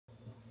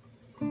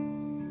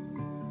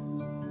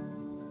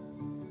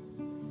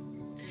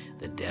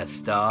The Death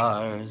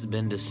Star's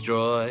been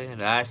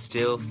destroyed, I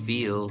still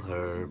feel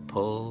her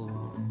pull.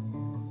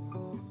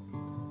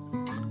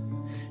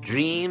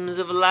 Dreams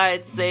of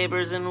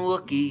lightsabers and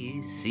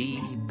Wookiees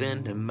seep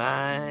into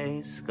my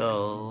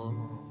skull.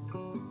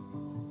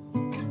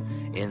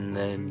 In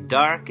the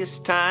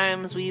darkest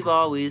times we've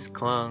always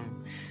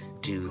clung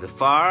to the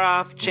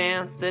far-off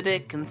chance that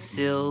it can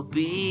still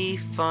be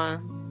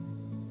fun.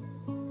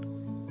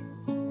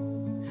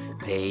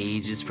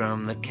 Pages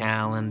from the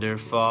calendar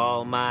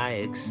fall, my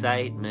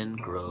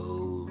excitement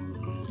grows.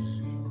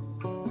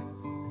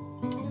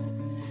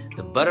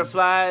 The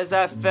butterflies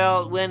I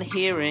felt when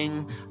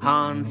hearing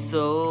Han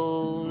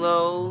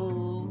Solo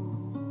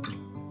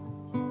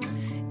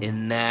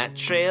in that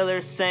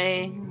trailer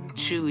saying,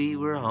 Chewie,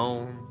 we're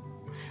home.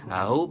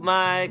 I hope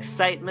my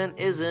excitement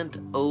isn't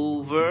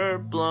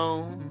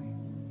overblown,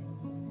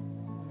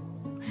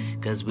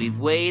 'cause we've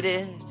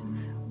waited,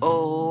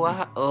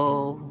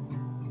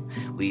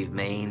 we've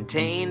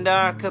maintained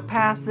our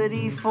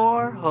capacity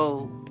for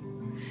hope.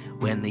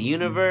 When the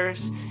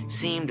universe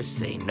seemed to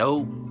say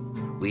nope,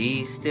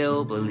 we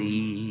still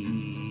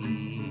believe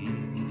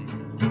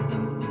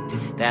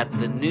that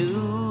the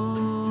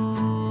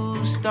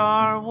new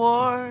Star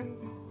Wars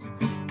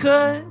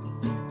could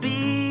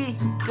be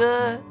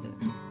good,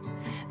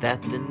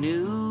 that the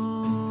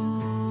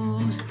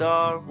new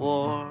Star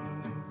Wars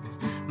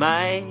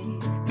might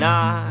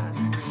not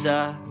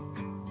suck.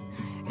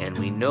 And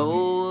we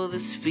know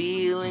this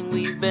feeling,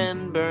 we've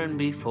been burned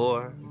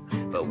before,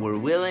 but we're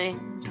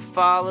willing to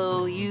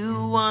follow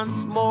you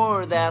once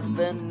more, that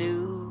the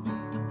new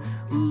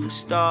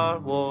Star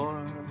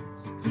Wars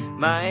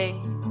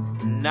might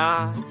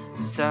not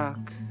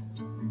suck.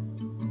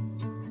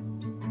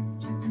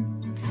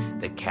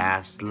 The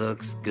cast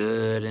looks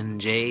good and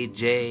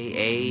J.J.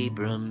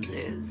 Abrams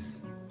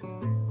is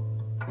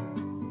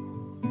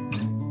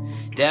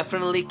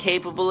definitely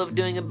capable of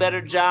doing a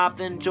better job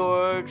than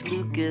George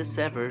Lucas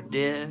ever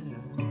did.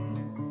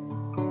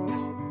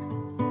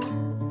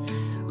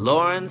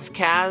 Lawrence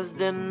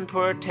Kasdan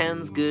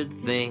portends good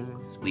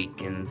things. We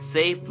can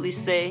safely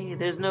say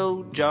there's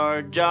no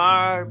Jar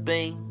Jar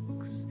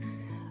Binks.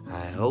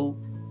 I hope,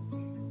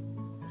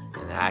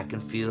 and I can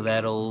feel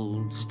that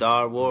old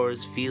Star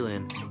Wars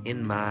feeling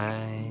in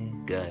my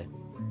gut.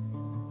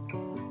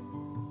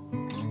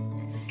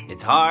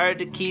 It's hard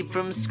to keep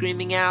from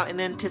screaming out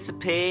in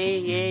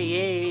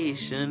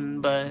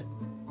anticipation, but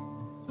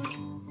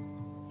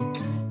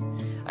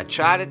I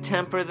try to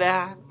temper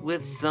that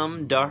with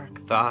some dark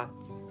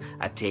thoughts.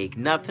 I take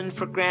nothing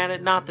for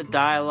granted, not the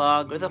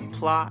dialogue or the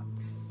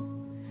plots.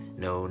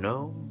 No,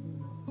 no.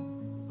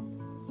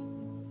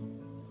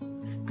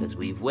 'Cause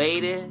we've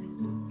waited,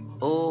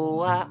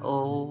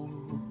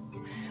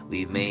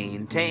 we've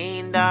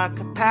maintained our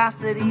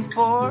capacity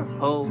for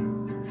hope.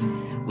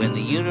 When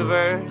the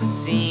universe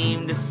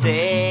seemed to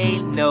say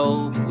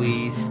no,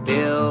 we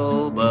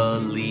still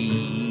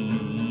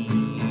believe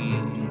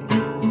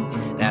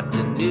that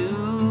the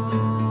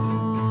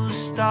new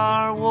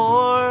Star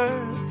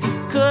Wars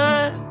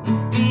could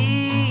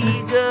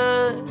be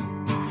good,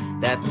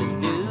 that the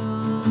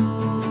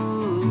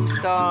new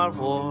Star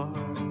Wars,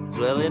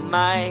 well, it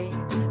might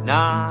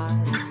not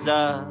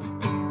suck.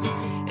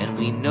 And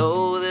we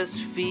know this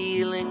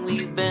feeling,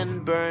 we've been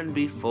burned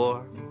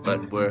before,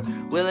 but we're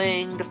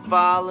willing to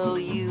follow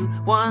you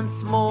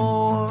once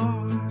more,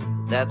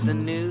 that the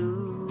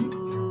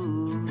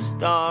new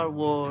Star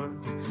Wars,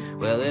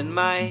 well, it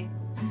might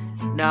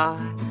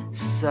not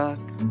suck.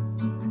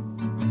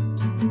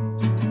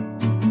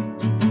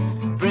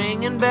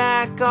 Bringing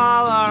back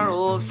all our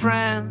old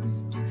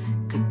friends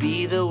could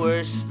be the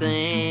worst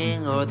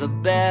thing or the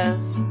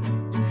best.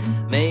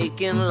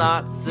 Making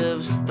lots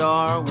of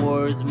Star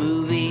Wars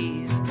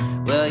movies,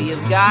 well,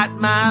 you've got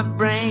my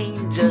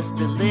brain just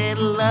a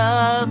little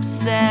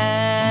upset.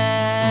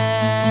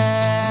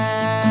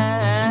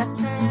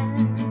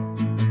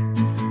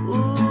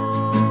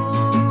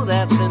 Ooh,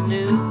 that the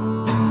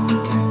new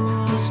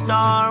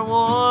Star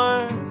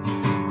Wars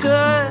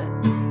could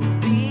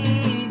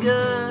be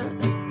good,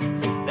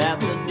 that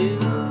the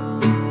new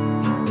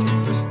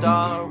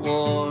Star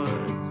Wars,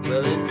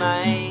 well, it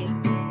might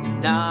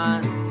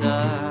not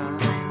suck.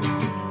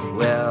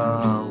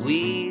 Well,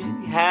 we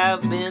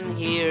have been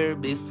here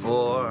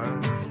before.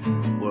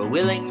 We're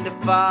willing to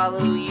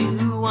follow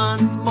you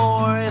once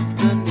more. If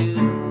the new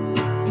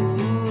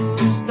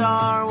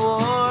Star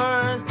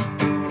Wars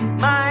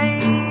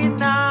might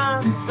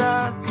not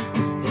suck,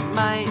 it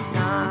might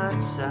not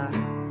suck.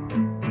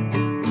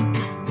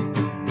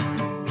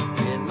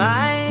 It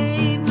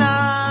might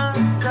not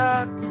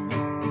suck.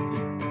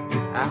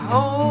 I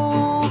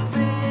hope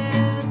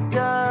it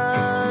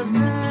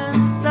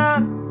doesn't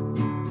suck.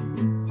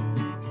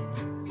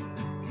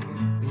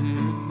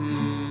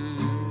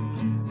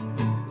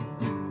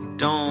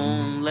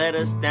 Don't let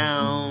us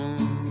down.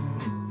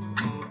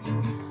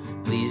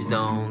 Please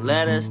don't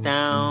let us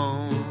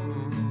down.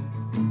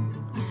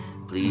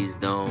 Please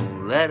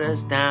don't let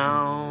us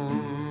down.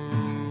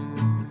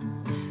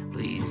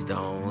 Please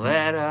don't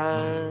let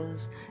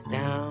us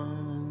down.